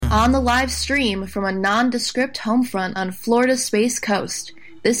On the live stream from a nondescript homefront on Florida's Space Coast,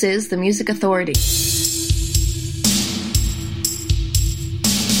 this is the Music Authority.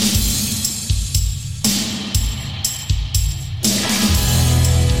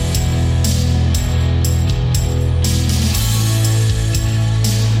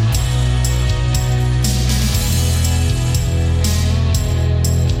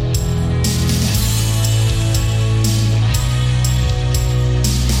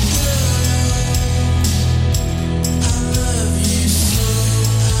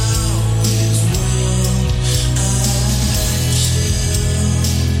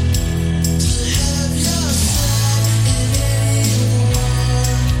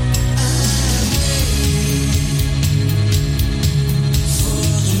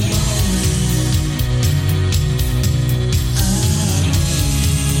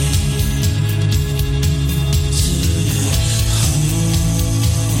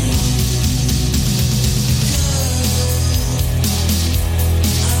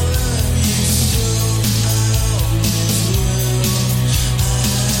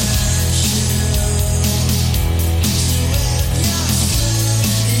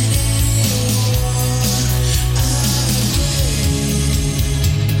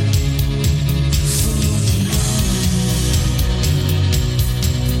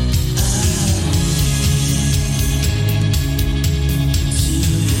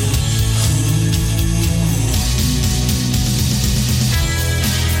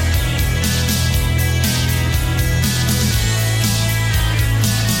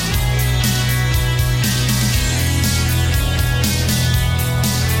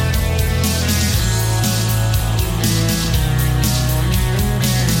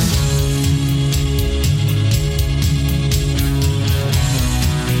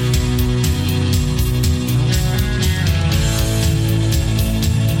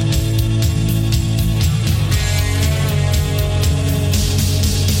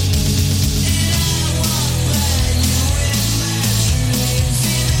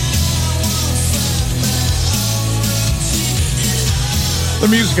 The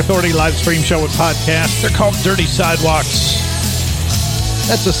Music Authority live stream show and podcast. They're called Dirty Sidewalks.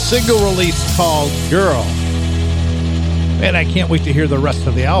 That's a single release called Girl. And I can't wait to hear the rest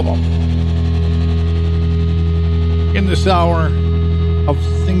of the album. In this hour of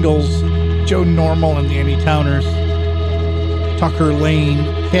singles, Joe Normal and the Anytowners, Tucker Lane,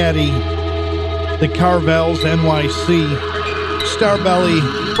 Caddy, the Carvels, NYC,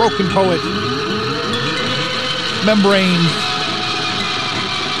 Starbelly, Broken Poet, Membranes,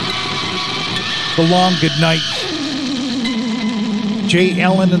 The Long Good Night, Jay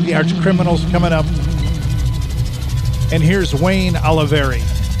Allen and the Arch Criminals coming up. And here's Wayne Oliveri.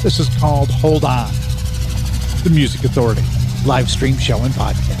 This is called Hold On. The Music Authority live stream show and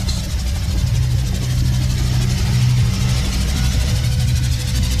podcast.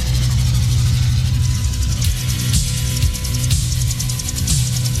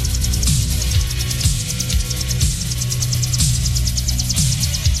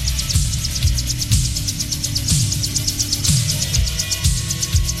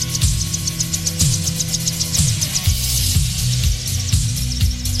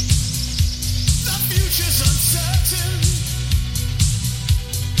 Uncertain.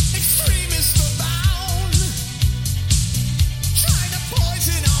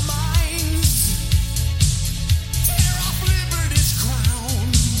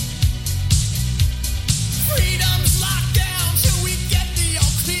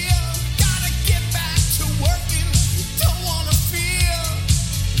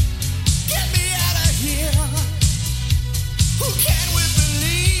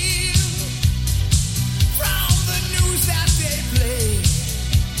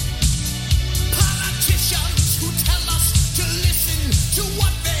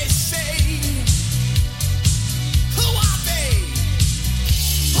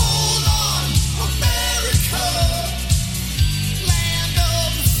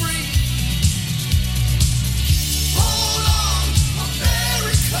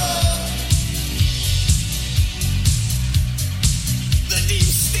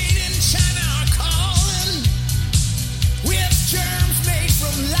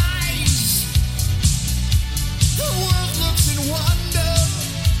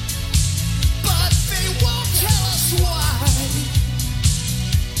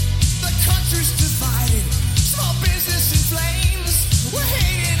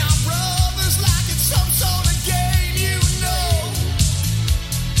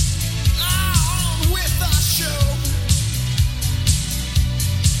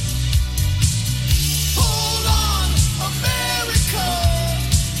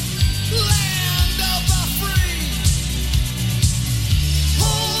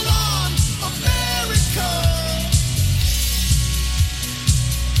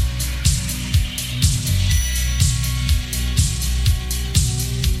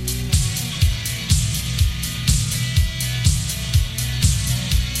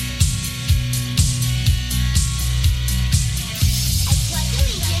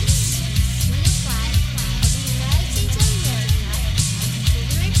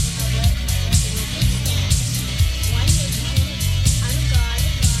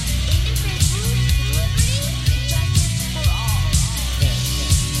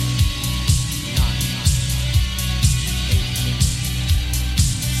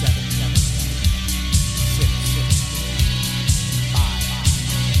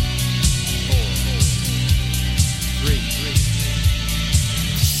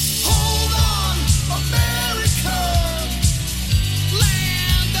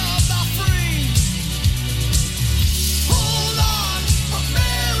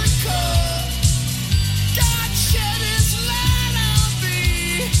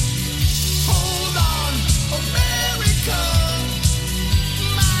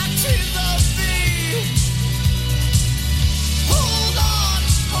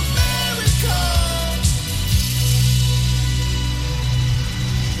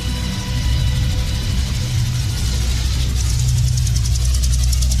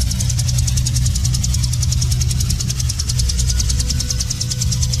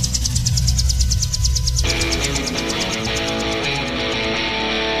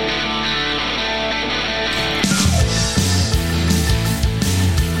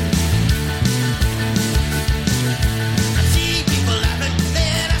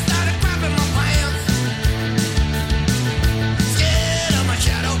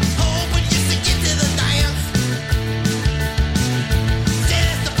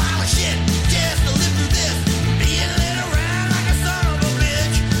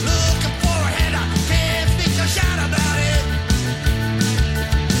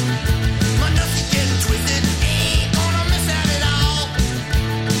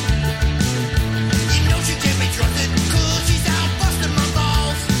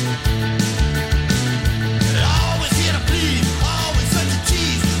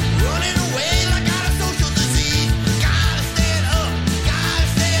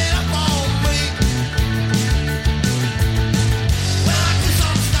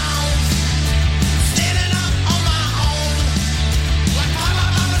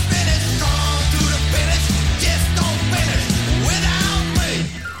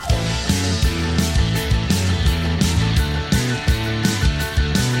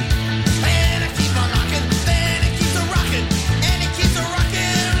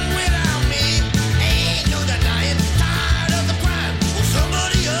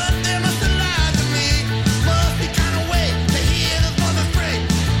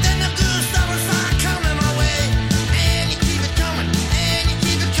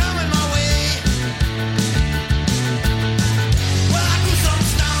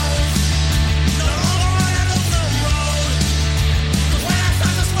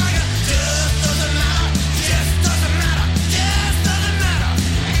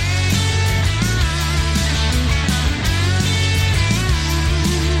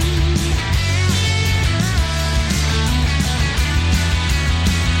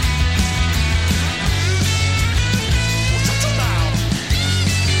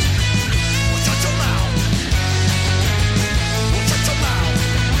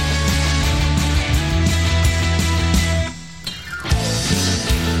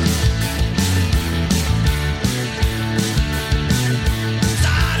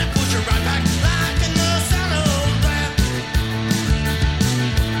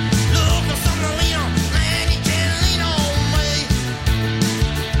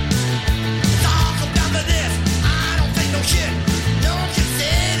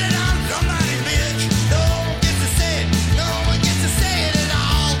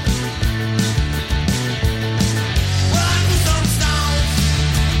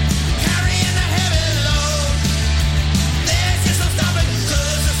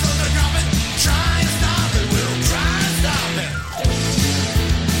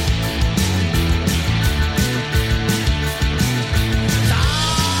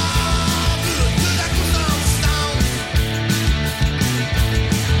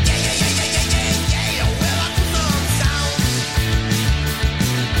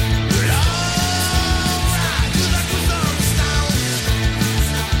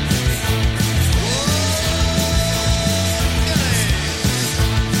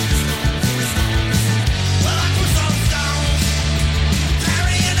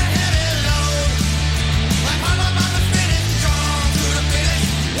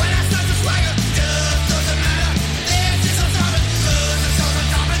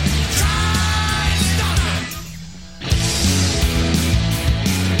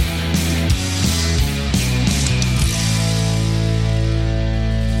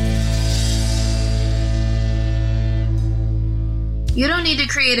 don't need to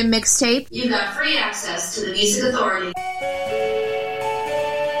create a mixtape. You've got free access to the Music Authority.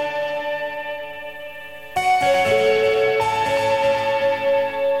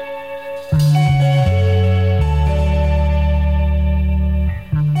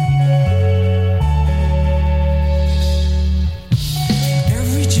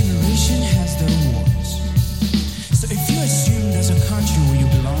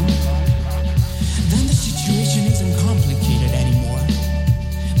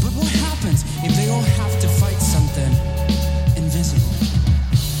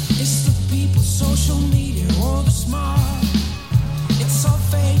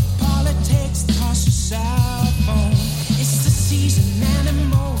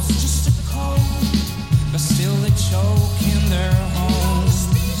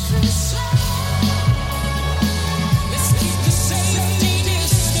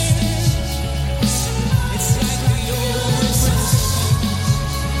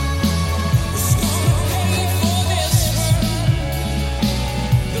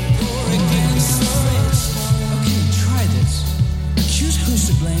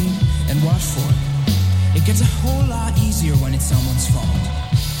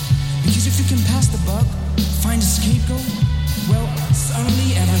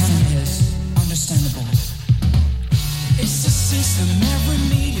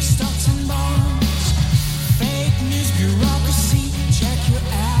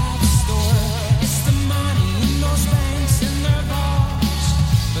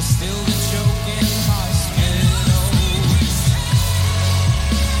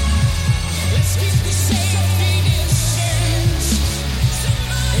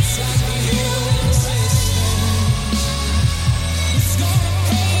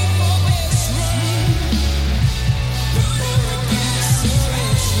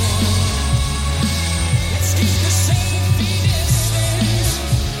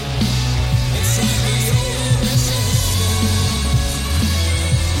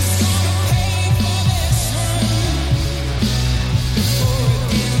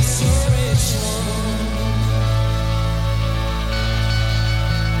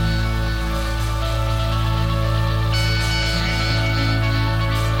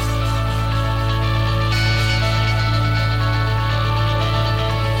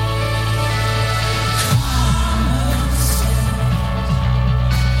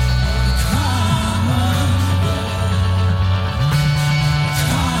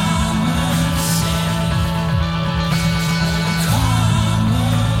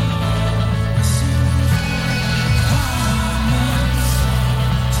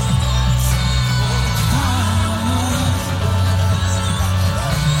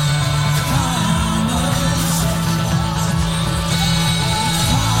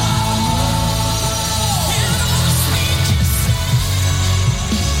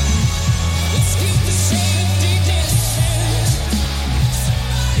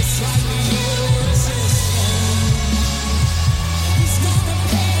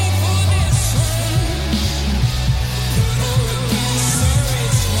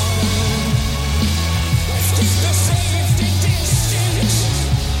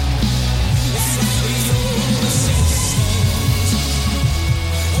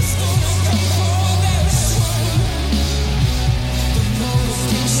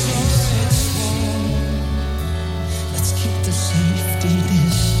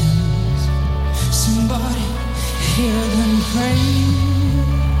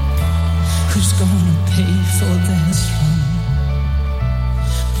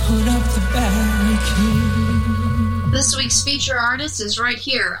 This week's feature artist is right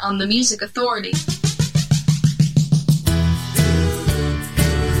here on the Music Authority.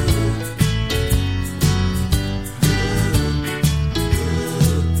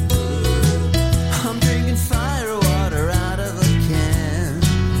 I'm drinking fire water out of a can.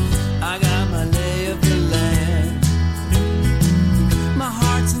 I got my lay of the land. My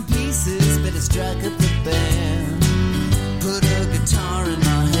heart's in pieces, but it struck up the band. Put a guitar in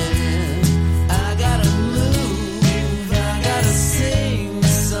my hand. I gotta move, I gotta sing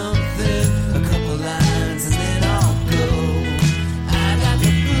something. A couple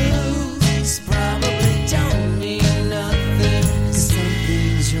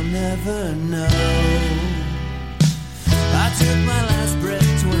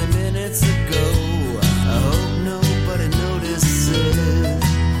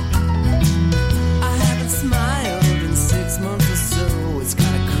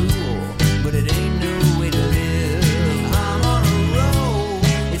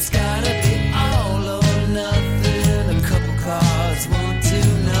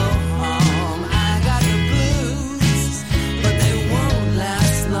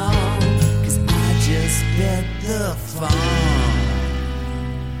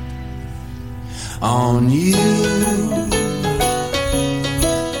on you.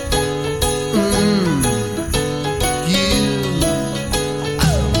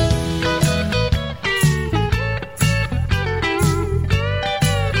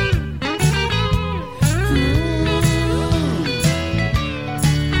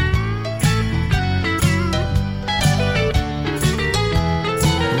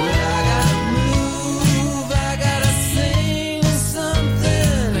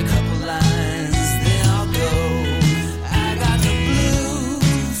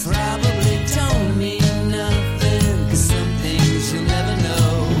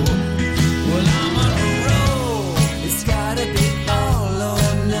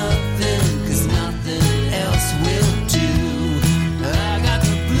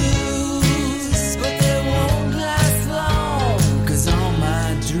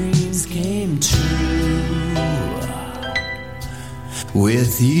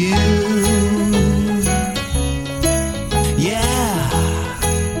 With you, yeah,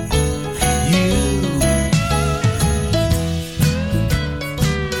 you.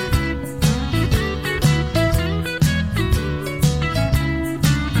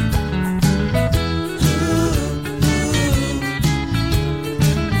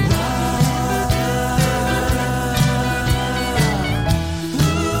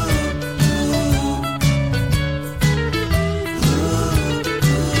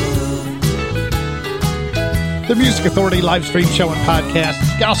 The Music Authority live stream show and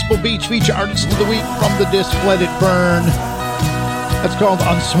podcast. Gospel Beach feature artist of the week from the disc Let It Burn. That's called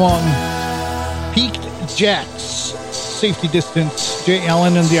Unswung. Peaked Jacks. Safety Distance. Jay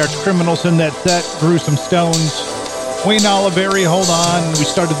Allen and the Arch Criminals in that set. Gruesome Stones. Wayne Oliveri, Hold On. We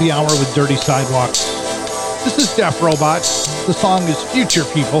started the hour with Dirty Sidewalks. This is Deaf Robot. The song is Future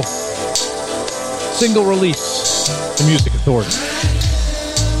People. Single release. The Music Authority.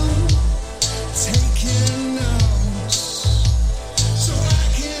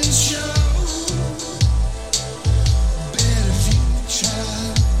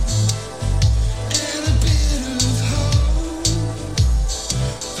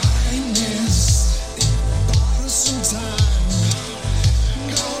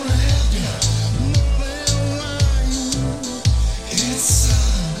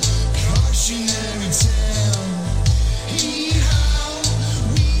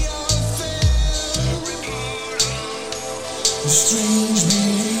 Strange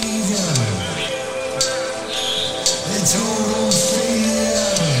behavior and total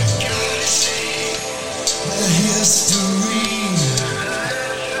failure. Gotta see the history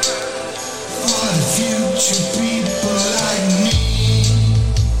for the future people like me.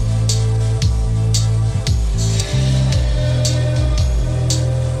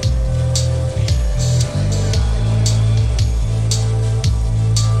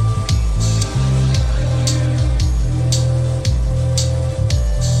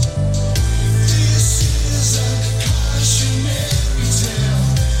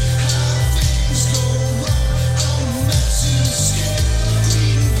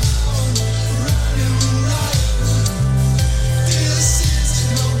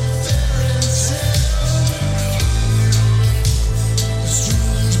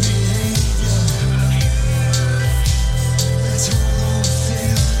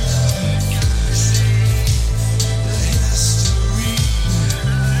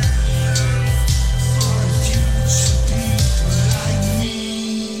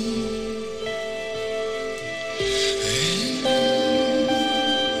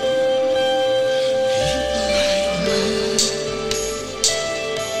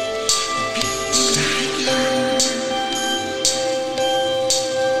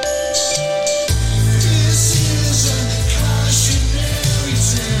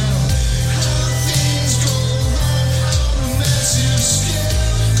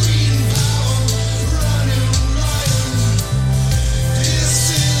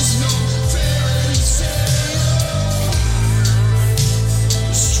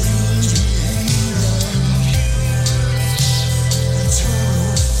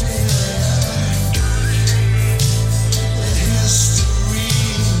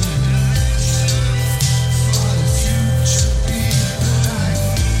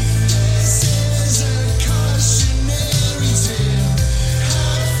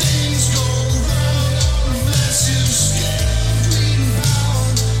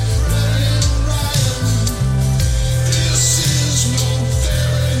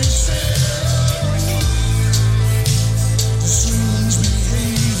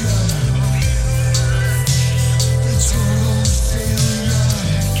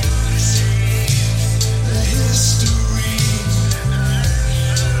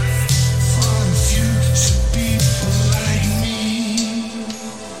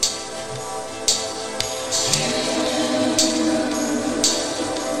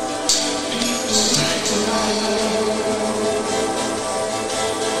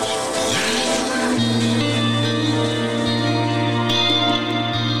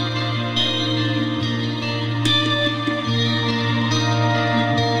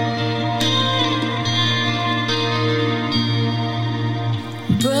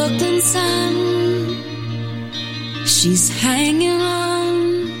 Brooklyn sun, she's hanging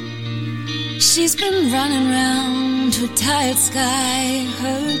on. She's been running round to a tired sky,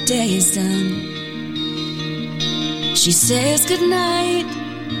 her day is done. She says goodnight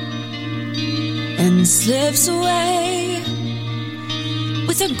and slips away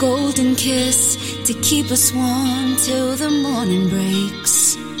with a golden kiss to keep us warm till the morning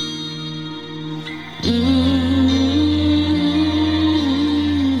breaks.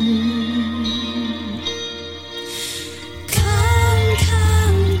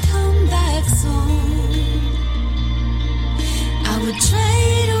 Come back soon. I would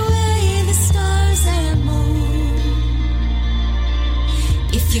trade away the stars and moon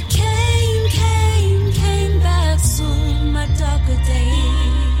if you came back soon. My darker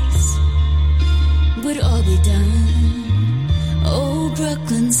days would all be done. Oh,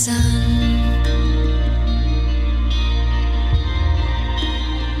 Brooklyn sun.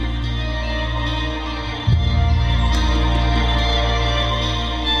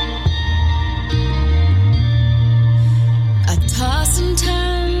 Toss and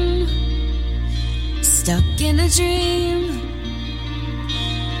turn, stuck in a dream.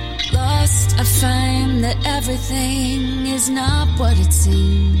 Lost, I find that everything is not what it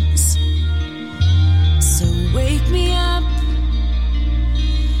seems. So wake me up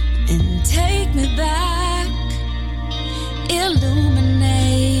and take me back.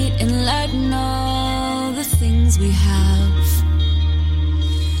 Illuminate, enlighten all the things we have.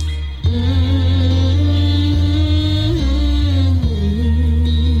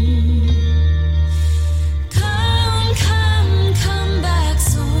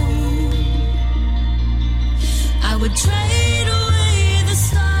 Would trade away the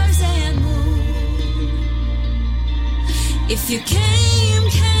stars and moon if you came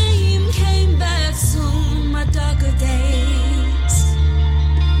back soon. My darker days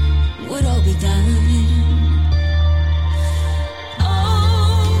would all be done.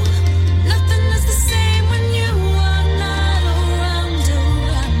 Oh, nothing is the same when you are not around.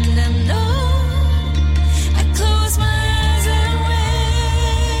 I know. I close my eyes and wait.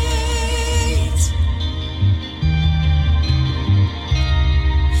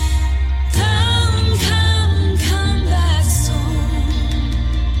 Come back soon.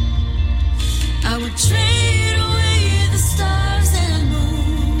 I would trade away the stars and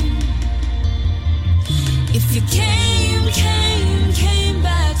moon if you came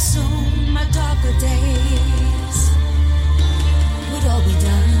back soon. My darker days would all be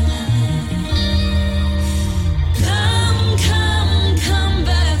done. Come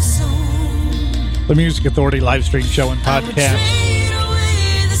back soon. The Music Authority live stream show and podcast.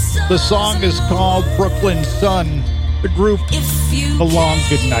 The song is called Brooklyn Sun. The group, The Long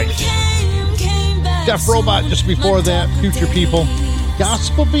Good Night. Def Robot just before that, Future People.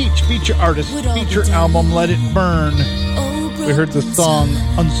 Gospel Beach, feature artist, feature album, Let It Burn. We heard the song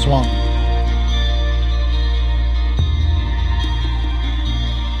Unswung.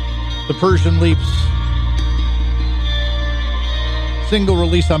 The Persian Leaps. Single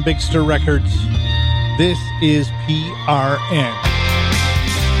release on Big Stir Records. This is PRN.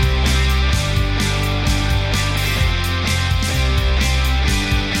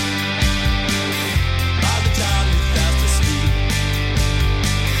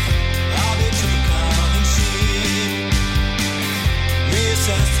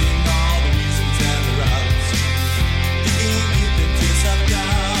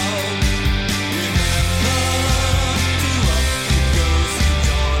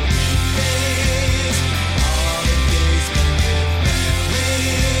 All the days spent with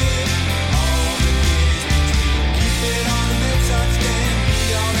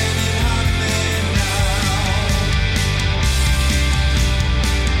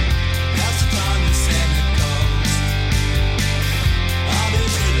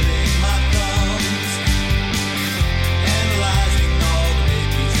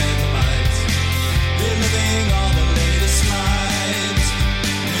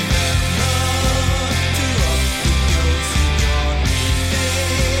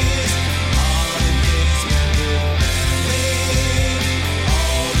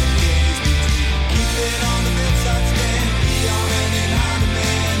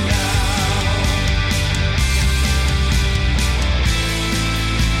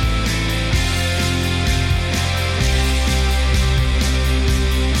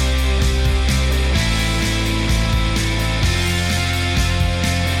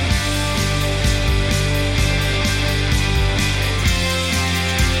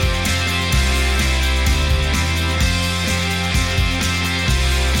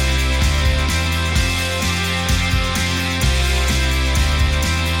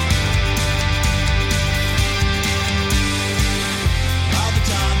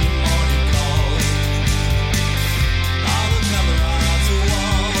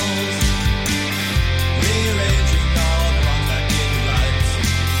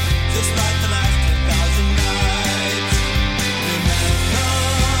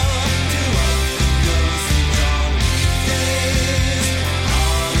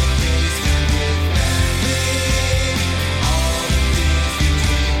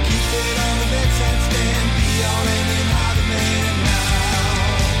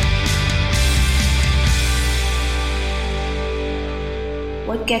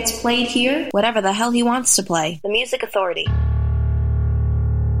gets played here, whatever the hell he wants to play. The Music Authority.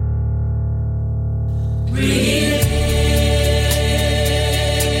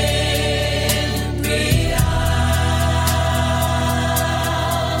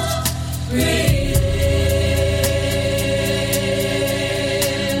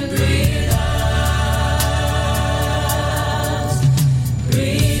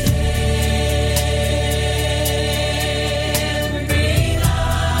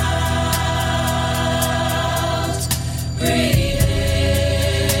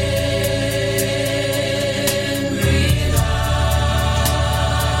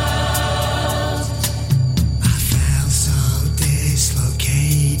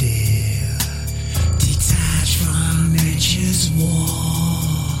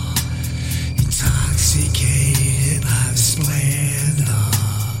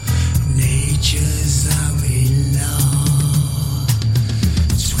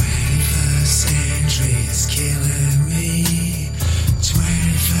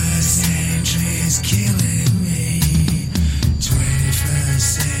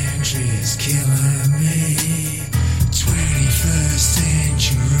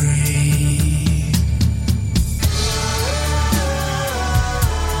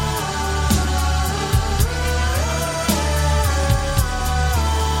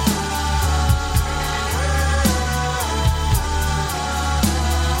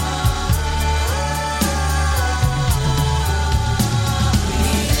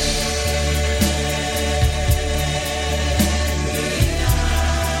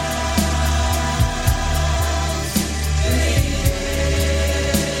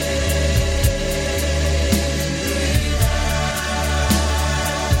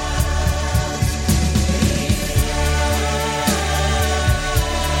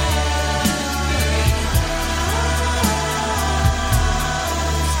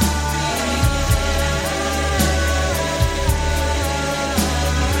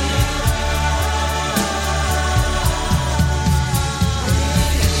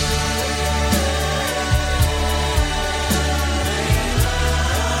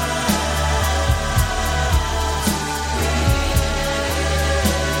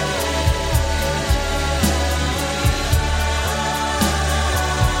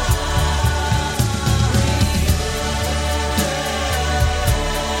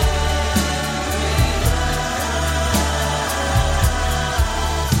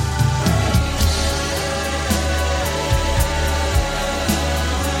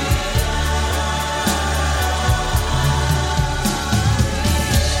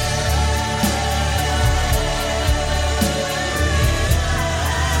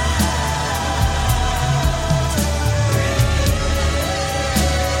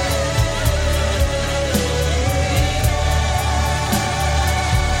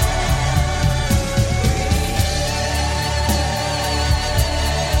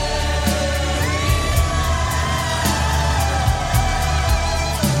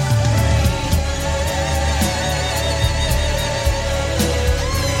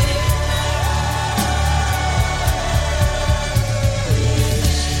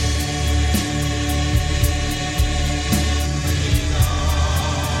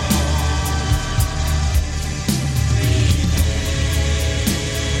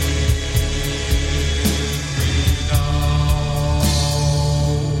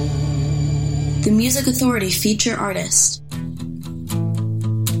 The Music Authority feature artist.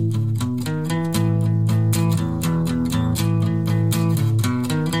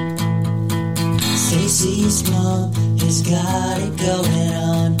 Stacy's mom has got it going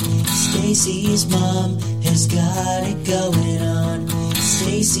on. Stacy's mom has got it going on.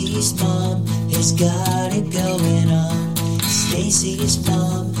 Stacy's mom has got it going on. Stacy's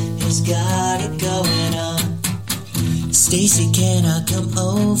mom has got it going on. Stacy, can I come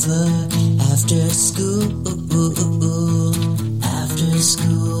over after school? After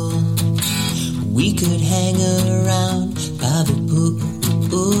school, we could hang around by the pool.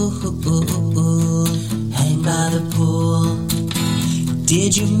 Hang by the pool.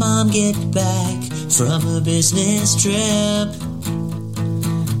 Did your mom get back from a business trip?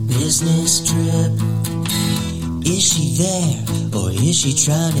 Business trip. Is she there, or is she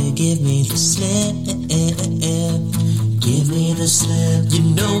trying to give me the slip? Give me the slip. You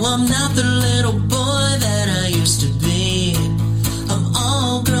know I'm not the little boy that I used to be. I'm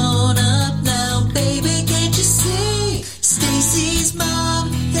all grown up now, baby, can't you see? Stacy's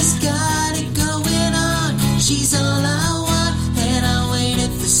mom has got it going on. She's all I want, and I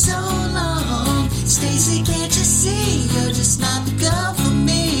waited for so long. Stacy, can't you see? You're just not the girl for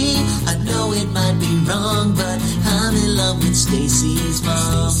me. I know it might be wrong, but I'm in love with Stacy's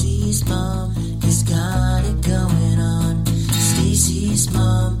mom.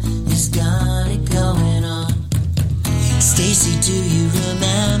 mom has got it going on. Stacy, do you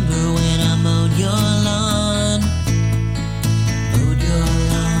remember when I mowed your lawn? Mowed your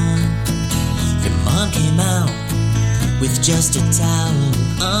lawn. Your mom came out with just a towel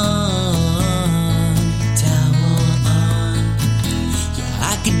on.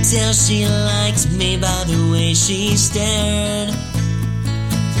 Yeah, I could tell she liked me by the way she stared.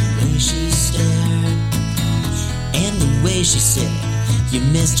 And the way she said, you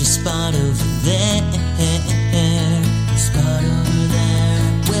missed a spot over there. Spot over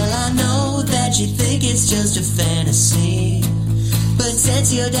there. Well, I know that you think it's just a fantasy, but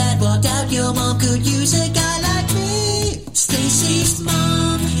since your dad walked out, your mom could use a guy like me. Stacy's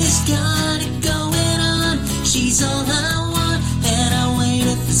mom has got it going on. She's all I want, and I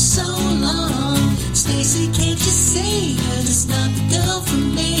waited for so long. Stacy, can't you see you're just not the girl for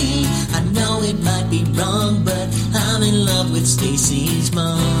me? I know it might be wrong, but I'm in love with Stacy's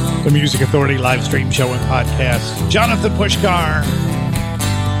mom. The Music Authority live stream show and podcast. Jonathan Pushkar.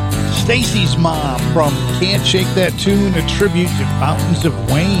 Stacy's mom from Can't Shake That Tune, a tribute to Fountains of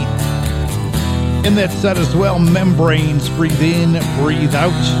Wayne. In that set as well, Membranes, Breathe In, Breathe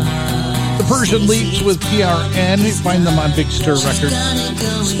Out. The Persian Leaps with PRN. You find them on Big Stir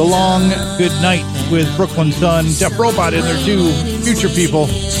Records. The Long Good Night with Brooklyn Sun. Deaf Robot in there too. Future People.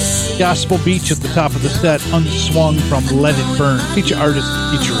 Gospel Beach at the top of the set. Unswung from Let It Burn. Feature artist,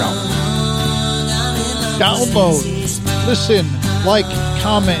 feature album. Download. Listen. Like,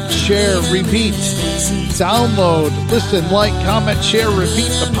 comment, share, repeat. Download. Listen. Like, comment, share,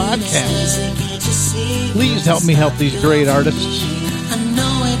 repeat the podcast. Please help me help these great artists.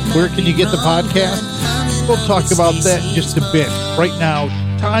 Where can you get the podcast? We'll talk about that in just a bit. Right now,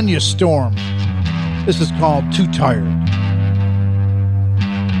 Tanya Storm. This is called Too Tired.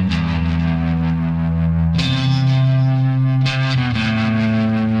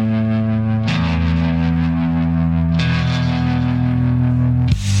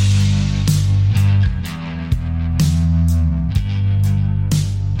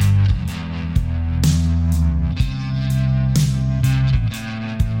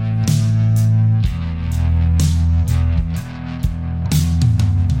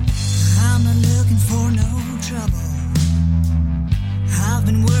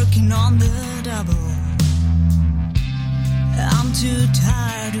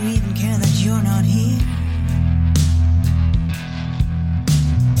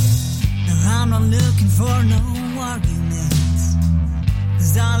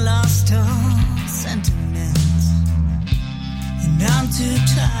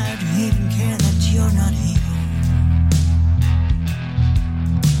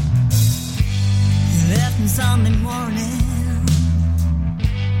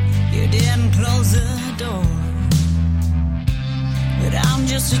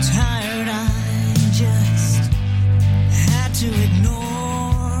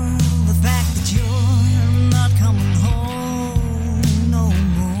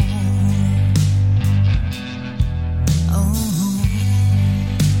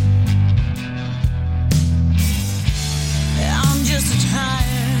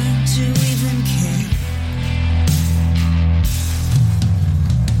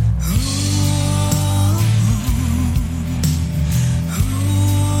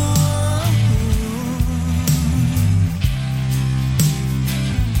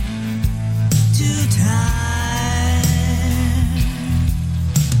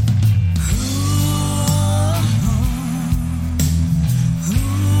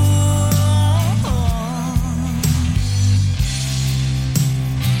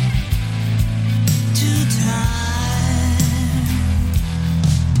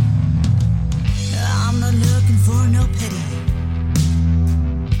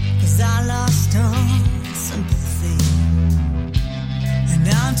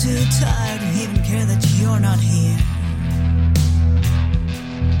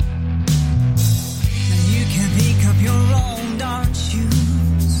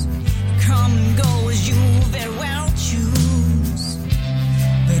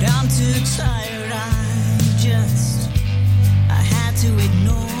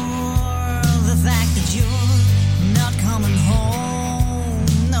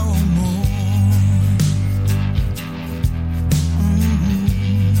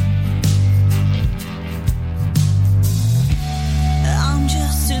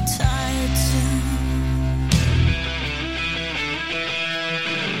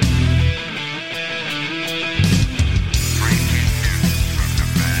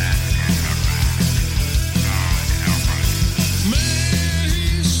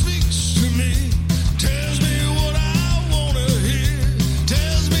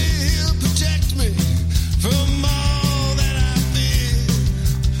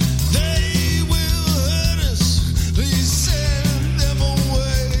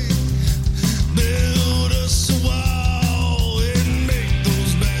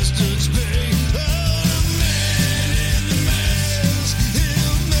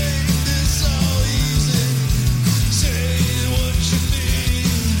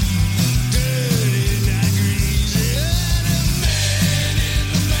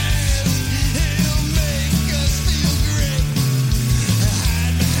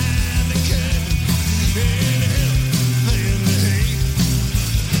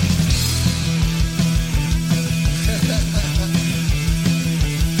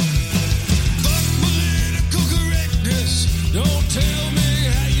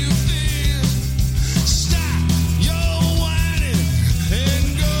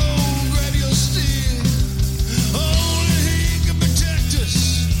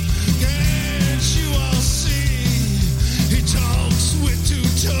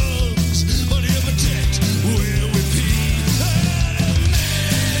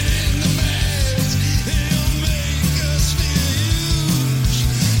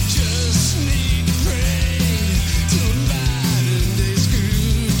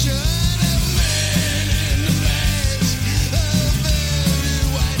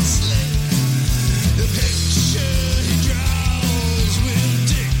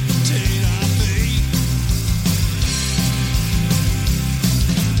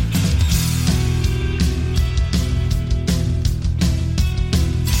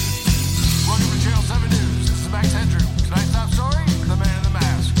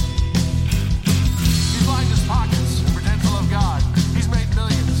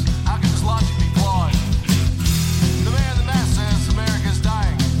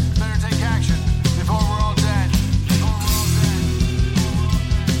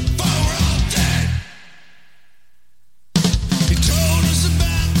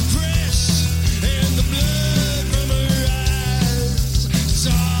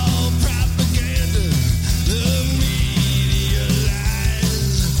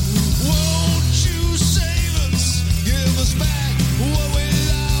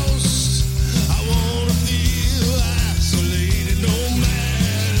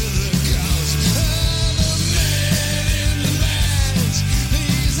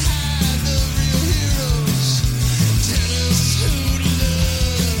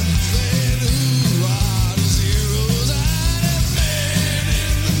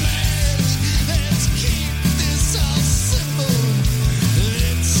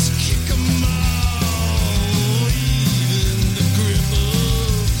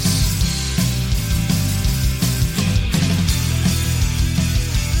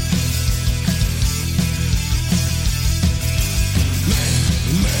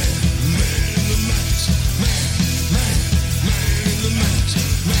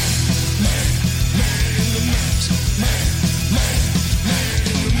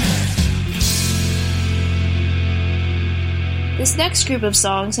 This next group of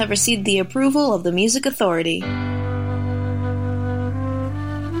songs have received the approval of the Music Authority.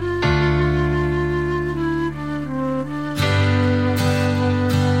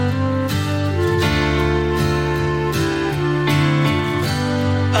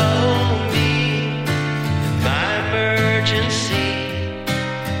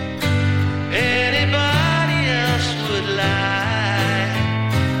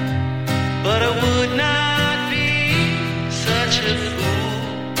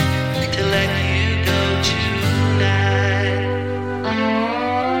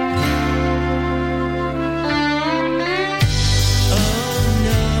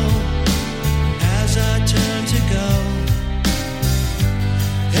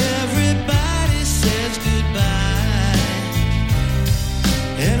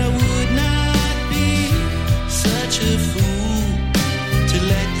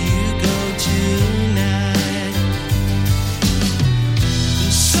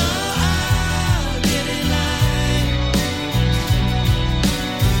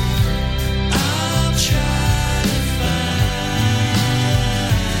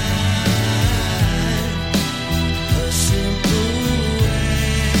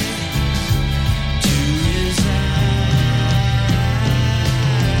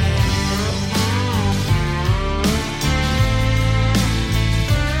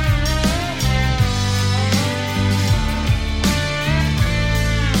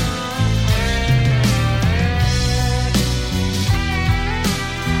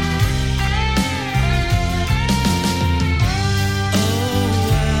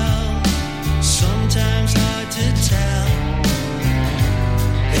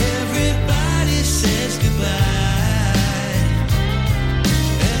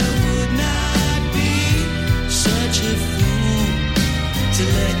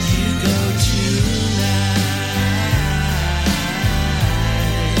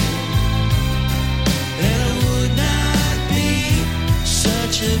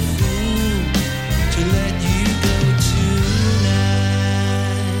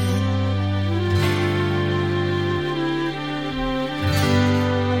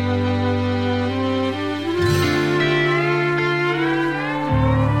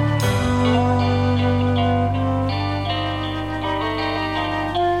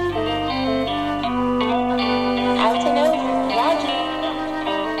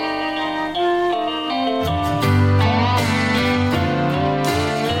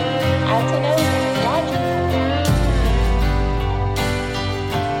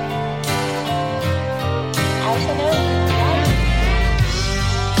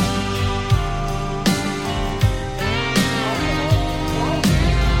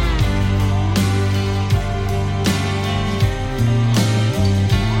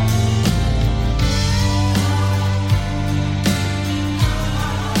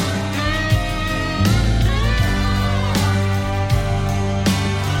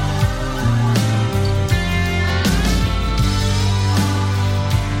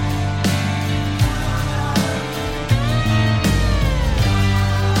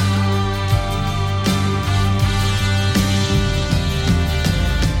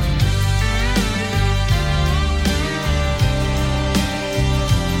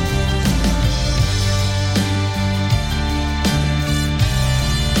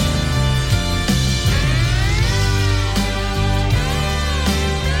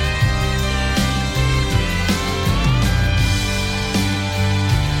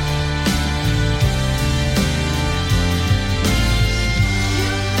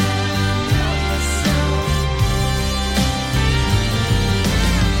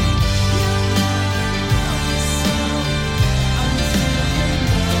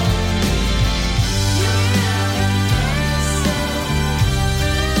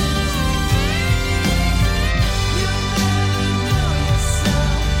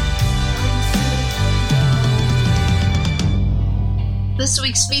 This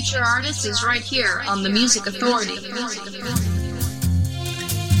week's feature artist is right here on the Music Authority.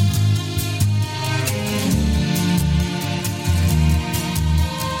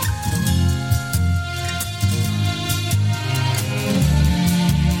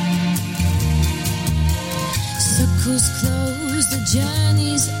 Circles close, the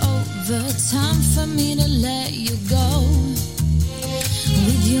journey's over. Time for me to let you go.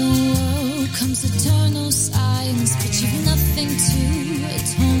 With your world comes eternal silence, but you've nothing to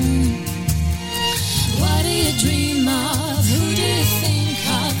atone. What do you dream of? Who do you think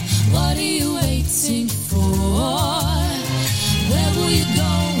of? What are you waiting for? Where will you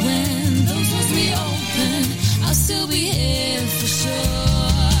go when those doors reopen? I'll still be here for sure.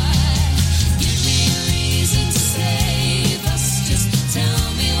 Give me a reason to save us.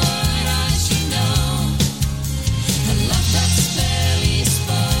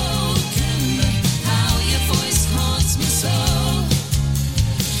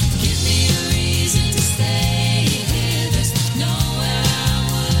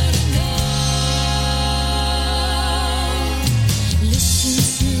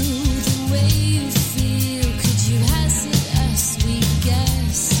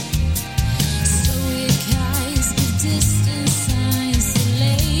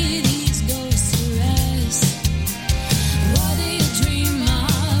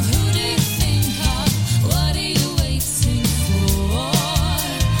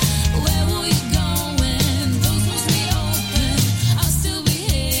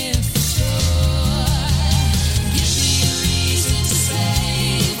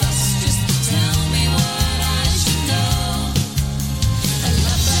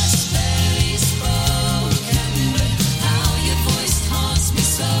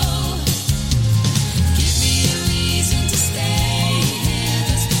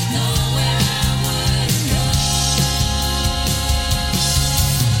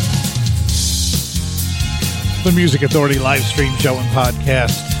 The Music Authority live stream show and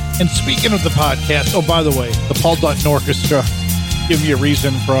podcast. And speaking of the podcast, oh, by the way, the Paul Dutton Orchestra, Give Me a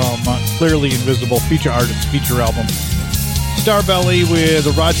Reason from Clearly Invisible feature artist feature album. Starbelly with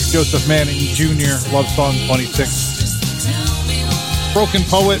Roger Joseph Manning Jr., Love Song 26. Broken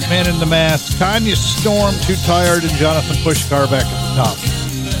Poet, Man in the Mask, Tanya Storm, Too Tired, and Jonathan Pushkar back at the top.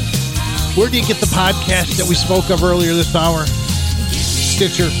 Where do you get the podcast that we spoke of earlier this hour?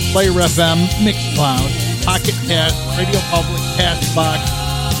 Stitcher, Player FM, Mixcloud, Pocket Cast, Radio Public, Castbox,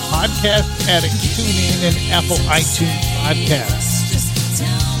 Podcast Addict, TuneIn, and Apple iTunes Podcasts.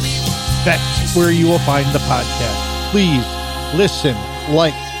 That's where you will find the podcast. Please listen,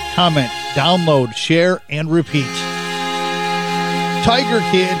 like, comment, download, share, and repeat. Tiger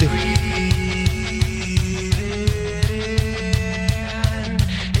Kid.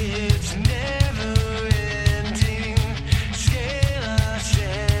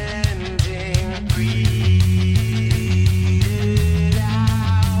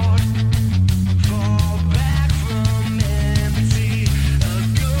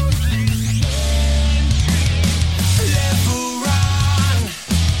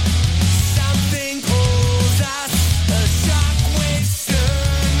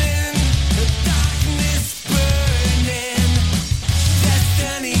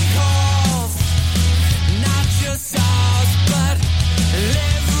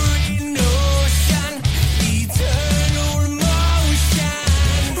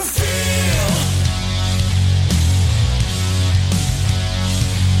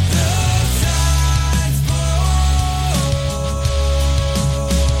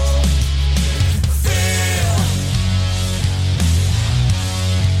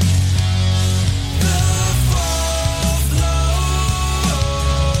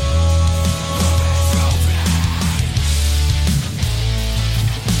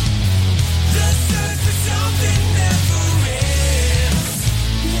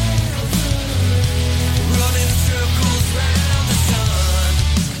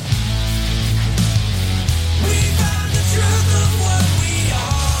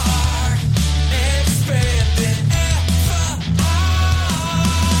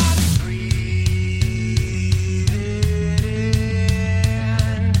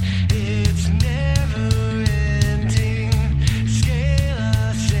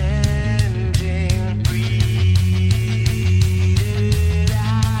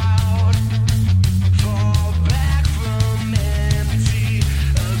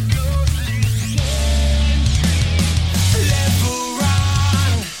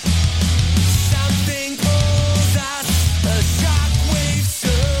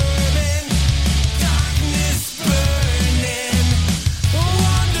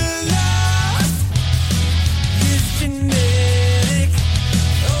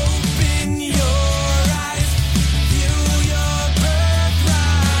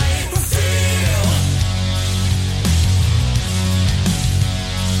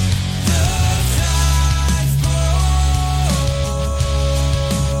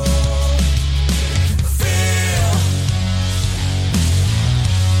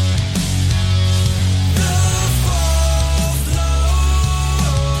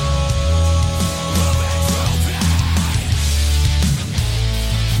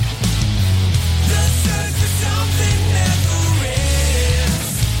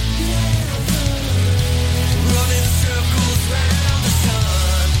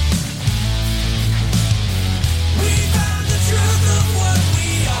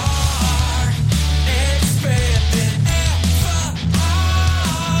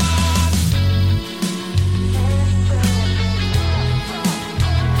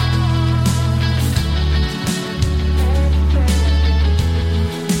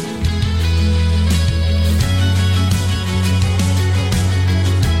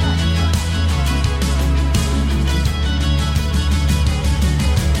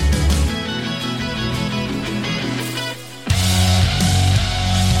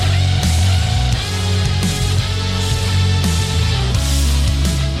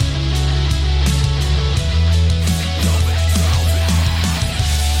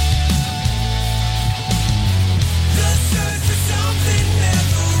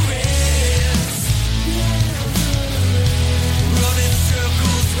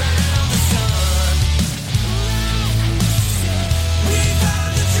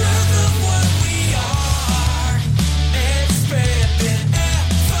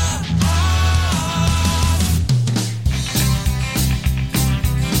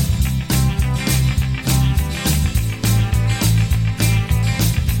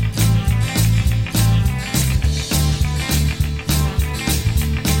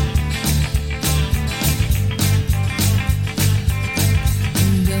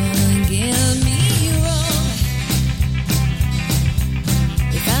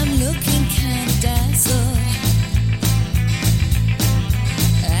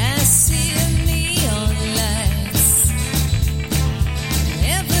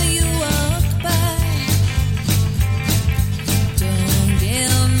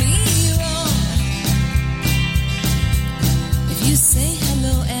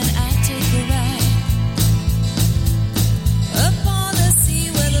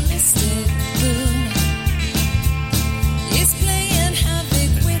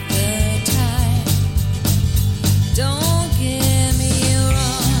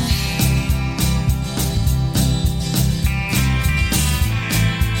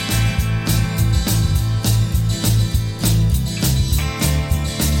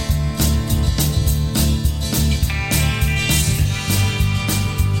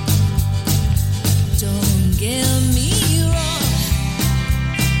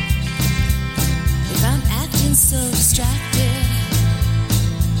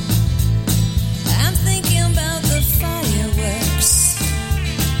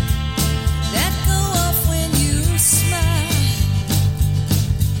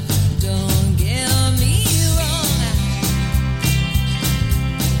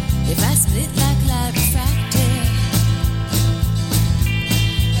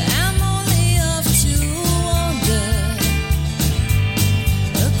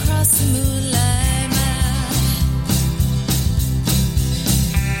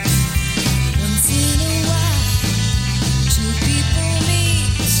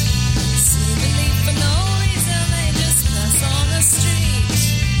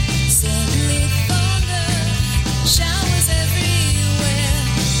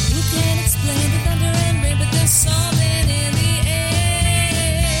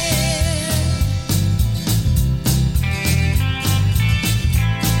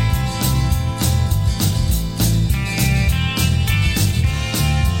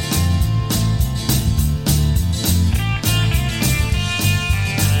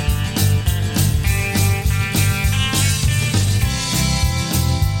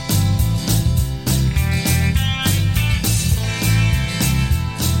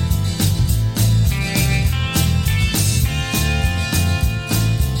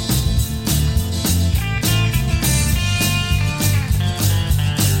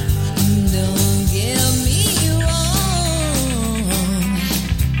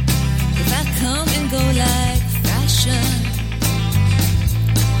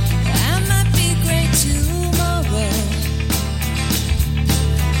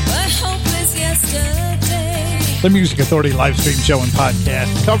 The Music Authority live stream show and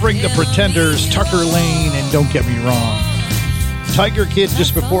podcast covering the Pretenders, Tucker Lane, and Don't Get Me Wrong. Tiger Kid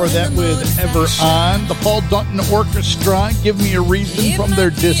just before that with Ever On. The Paul Dunton Orchestra, Give Me a Reason from their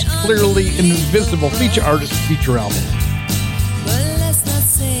disc Clearly Invisible feature artist feature album.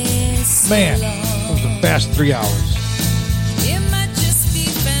 Man, it was a fast 3 hours.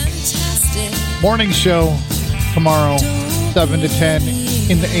 Morning show tomorrow, 7 to 10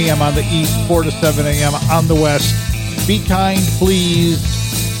 in the AM on the East, 4 to 7 AM on the West. Be kind, please.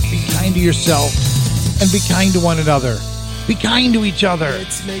 Be kind to yourself and be kind to one another. Be kind to each other.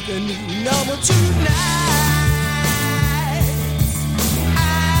 Let's make a new normal tonight. I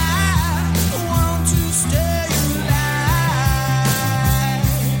want to stay alive.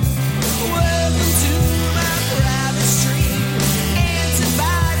 Welcome to my private street.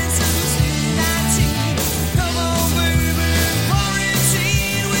 Antibodies to C19. Come on, baby,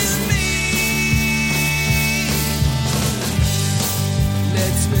 quarantine with me.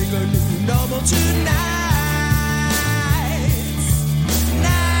 Let's make a new normal tonight.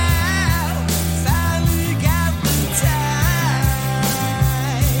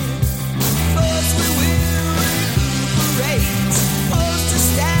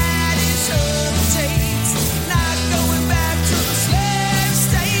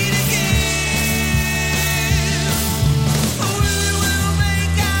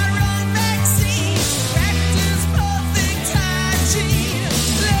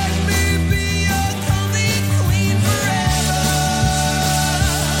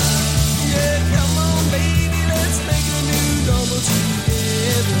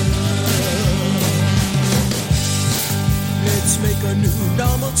 Make a new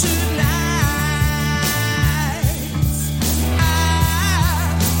normal tonight. I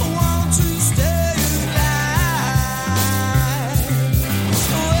want to stay alive.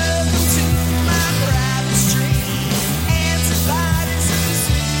 Welcome to my private street. Antibodies to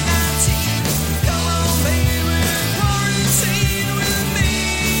C19. Come on, baby, quarantine with me.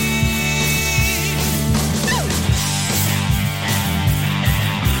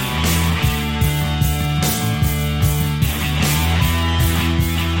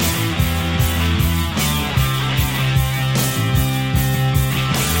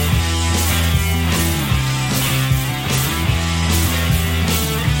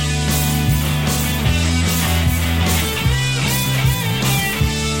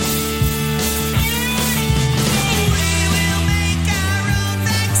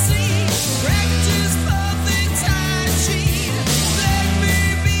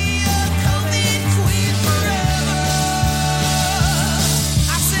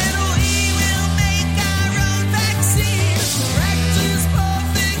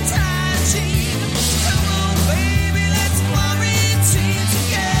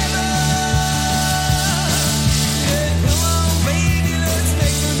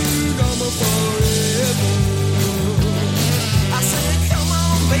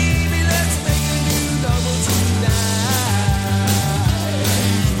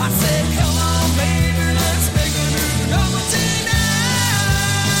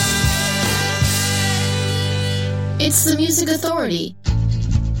 It's the Music Authority.